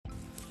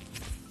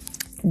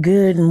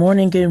Good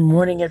morning,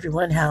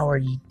 everyone. How are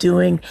you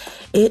doing?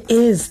 It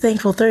is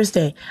Thankful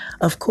Thursday.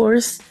 Of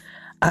course,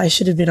 I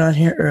should have been on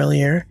here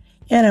earlier,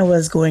 and I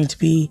was going to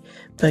be,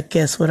 but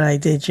guess what I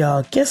did,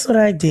 y'all? Guess what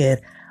I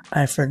did?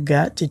 I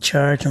forgot to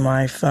charge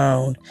my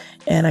phone,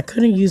 and I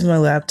couldn't use my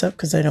laptop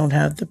because I don't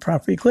have the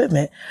proper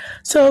equipment.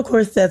 So, of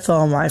course, that's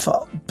all my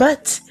fault.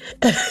 But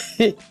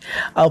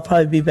I'll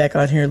probably be back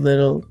on here a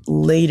little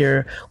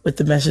later with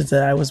the message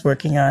that I was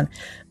working on.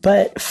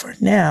 But for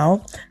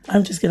now,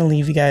 I'm just going to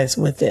leave you guys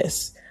with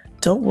this.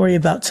 Don't worry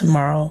about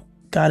tomorrow.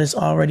 God is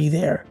already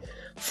there.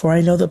 For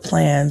I know the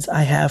plans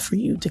I have for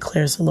you,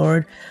 declares the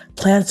Lord.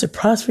 Plans to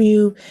prosper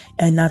you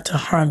and not to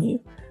harm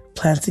you.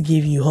 Plans to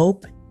give you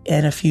hope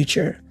and a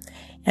future.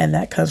 And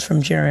that comes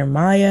from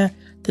Jeremiah,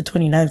 the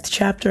 29th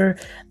chapter,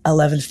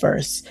 11th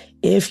verse.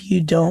 If you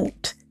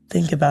don't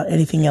think about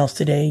anything else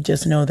today,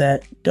 just know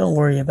that don't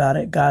worry about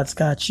it. God's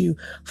got you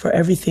for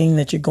everything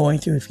that you're going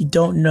through. If you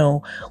don't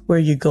know where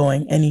you're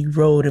going, any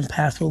road and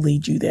path will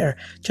lead you there.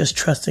 Just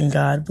trust in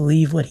God,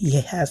 believe what he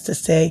has to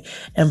say,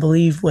 and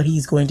believe what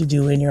he's going to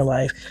do in your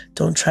life.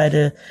 Don't try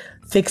to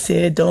fix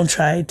it. Don't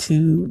try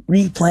to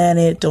replan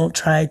it. Don't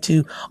try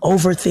to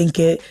overthink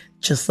it.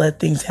 Just let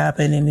things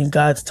happen, and in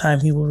God's time,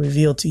 he will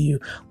reveal to you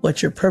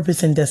what your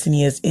purpose and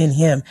destiny is in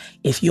him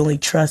if you only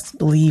trust,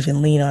 believe,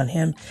 and lean on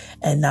him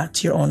and not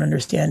to your own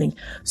understanding.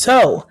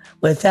 So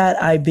with that,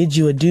 I bid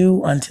you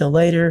adieu until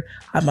later.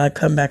 I might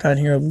come back on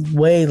here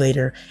way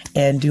later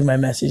and do my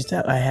message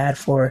that I had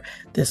for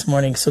this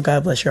morning. So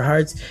God bless your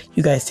hearts.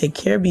 You guys take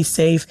care, be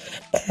safe,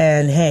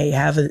 and hey,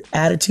 have an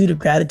attitude of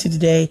gratitude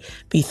today.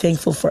 Be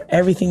thankful for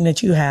everything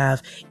that you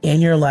have in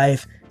your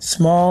life,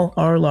 small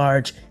or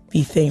large.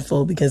 Be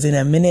thankful because in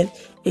a minute,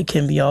 it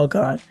can be all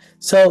gone.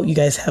 So you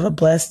guys have a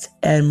blessed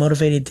and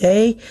motivated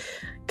day.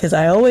 Because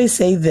I always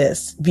say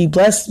this, be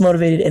blessed,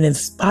 motivated, and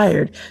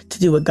inspired to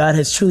do what God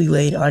has truly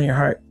laid on your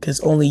heart. Because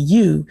only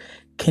you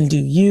can do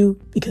you,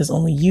 because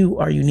only you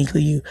are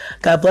uniquely you.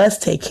 God bless,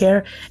 take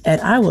care,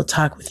 and I will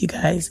talk with you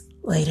guys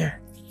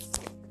later.